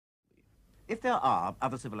If there are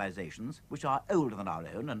other civilizations which are older than our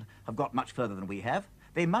own and have got much further than we have,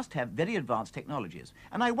 they must have very advanced technologies.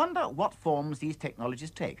 And I wonder what forms these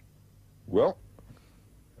technologies take. Well,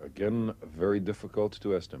 again, very difficult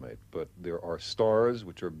to estimate, but there are stars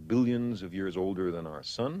which are billions of years older than our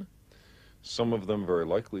sun. Some of them very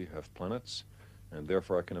likely have planets, and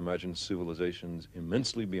therefore I can imagine civilizations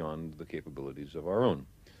immensely beyond the capabilities of our own.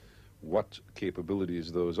 What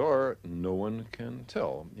capabilities those are, no one can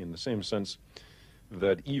tell, in the same sense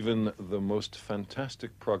that even the most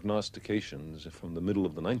fantastic prognostications from the middle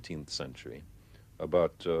of the 19th century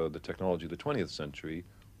about the technology of the 20th century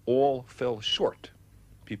all fell short.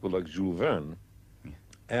 People like Jules Verne,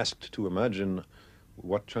 asked to imagine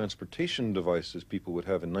what transportation devices people would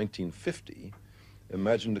have in 1950,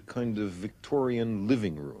 imagined a kind of Victorian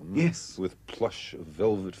living room, yes, with plush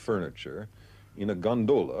velvet furniture in a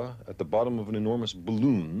gondola at the bottom of an enormous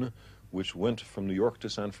balloon which went from New York to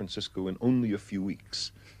San Francisco in only a few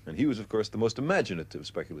weeks. And he was, of course, the most imaginative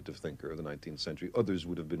speculative thinker of the 19th century. Others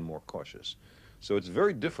would have been more cautious. So it's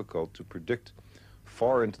very difficult to predict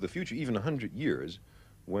far into the future, even 100 years,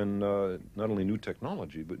 when not only new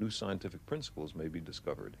technology, but new scientific principles may be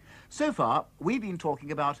discovered. So far, we've been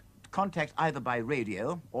talking about contact either by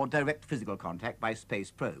radio or direct physical contact by space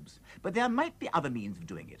probes. But there might be other means of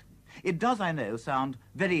doing it. It does, I know, sound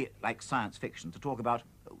very like science fiction to talk about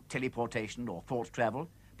teleportation or thought travel,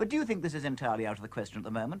 but do you think this is entirely out of the question at the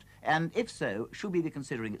moment? And if so, should we be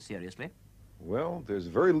considering it seriously? Well, there's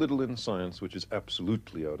very little in science which is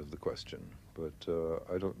absolutely out of the question, but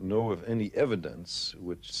I don't know of any evidence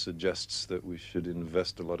which suggests that we should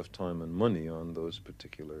invest a lot of time and money on those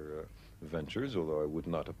particular ventures, although I would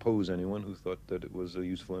not oppose anyone who thought that it was a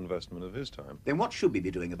useful investment of his time. Then what should we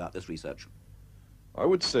be doing about this research? I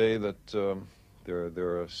would say that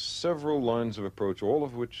there are several lines of approach, all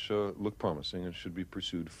of which look promising and should be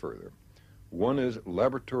pursued further. One is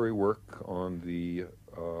laboratory work on the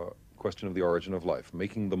question of the origin of life,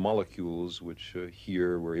 making the molecules which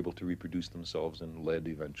here were able to reproduce themselves and led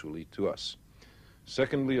eventually to us.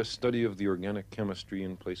 Secondly, a study of the organic chemistry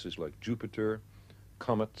in places like Jupiter,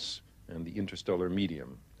 comets, and the interstellar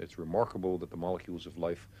medium. It's remarkable that the molecules of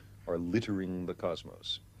life are littering the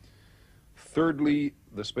cosmos. Thirdly,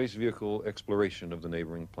 the space vehicle exploration of the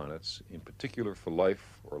neighboring planets, in particular for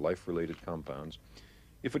life or life-related compounds.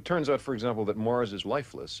 If it turns out, for example, that Mars is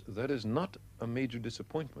lifeless, that is not a major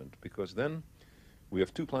disappointment, because then we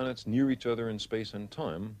have two planets near each other in space and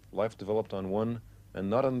time, life developed on one and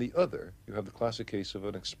not on the other. You have the classic case of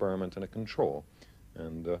an experiment and a control,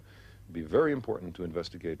 and it'd be very important to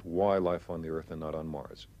investigate why life on the Earth and not on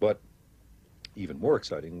Mars. But even more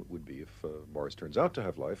exciting would be if Mars turns out to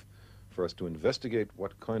have life, for us to investigate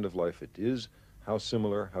what kind of life it is, how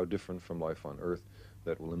similar, how different from life on Earth.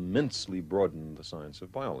 That will immensely broaden the science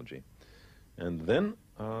of biology. And then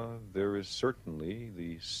there is certainly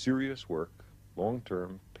the serious work,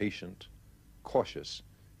 long-term, patient, cautious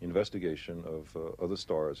investigation of other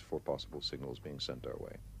stars for possible signals being sent our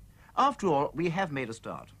way. After all, we have made a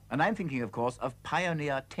start. And I'm thinking, of course, of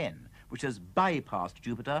Pioneer 10, which has bypassed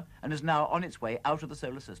Jupiter and is now on its way out of the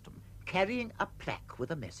solar system, carrying a plaque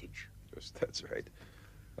with a message. Yes, that's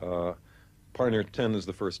right. Pioneer 10 is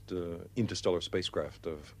the first interstellar spacecraft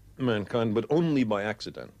of mankind, but only by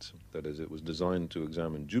accident. That is, it was designed to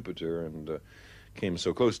examine Jupiter and came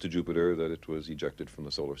so close to Jupiter that it was ejected from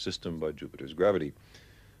the solar system by Jupiter's gravity.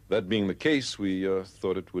 That being the case, we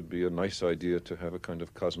thought it would be a nice idea to have a kind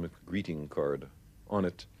of cosmic greeting card on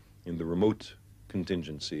it in the remote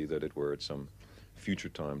contingency that it were at some future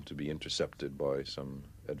time to be intercepted by some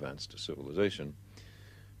advanced civilization.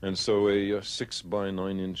 And so a 6 by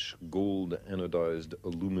 9 inch gold anodized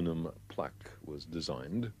aluminum plaque was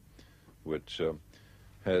designed, which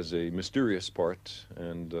has a mysterious part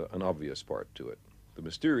and an obvious part to it. The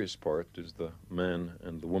mysterious part is the man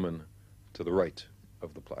and the woman to the right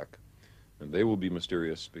of the plaque, and they will be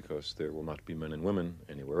mysterious because there will not be men and women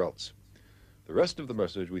anywhere else. The rest of the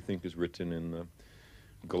message we think is written in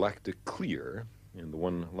galactic clear, in the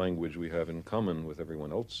one language we have in common with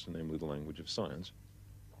everyone else, namely the language of science.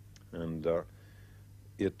 And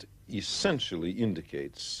it essentially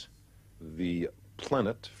indicates the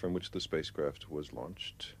planet from which the spacecraft was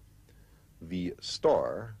launched, the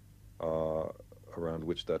star around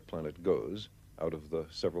which that planet goes. Out of the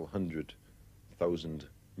several 100,000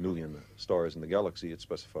 million stars in the galaxy, it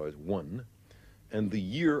specifies one, and the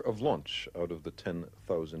year of launch out of the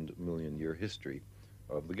 10,000 million year history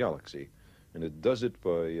of the galaxy. And it does it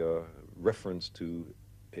by reference to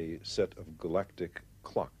a set of galactic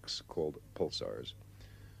clocks called pulsars.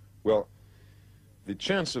 Well, the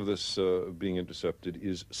chance of this being intercepted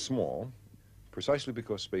is small, precisely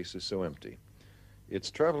because space is so empty. It's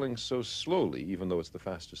traveling so slowly, even though it's the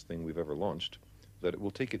fastest thing we've ever launched, that it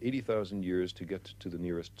will take it 80,000 years to get to the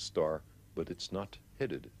nearest star, but it's not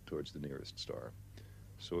headed towards the nearest star.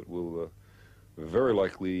 So it will very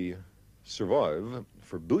likely survive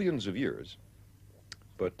for billions of years,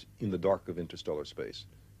 but in the dark of interstellar space.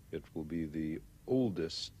 It will be the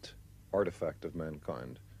oldest artifact of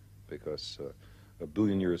mankind, because a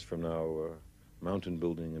billion years from now, mountain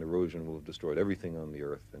building and erosion will have destroyed everything on the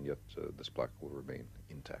Earth, and yet this plaque will remain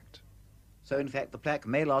intact. So, in fact, the plaque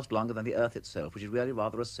may last longer than the Earth itself, which is really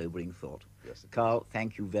rather a sobering thought. Yes. Carl,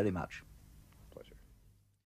 thank you very much.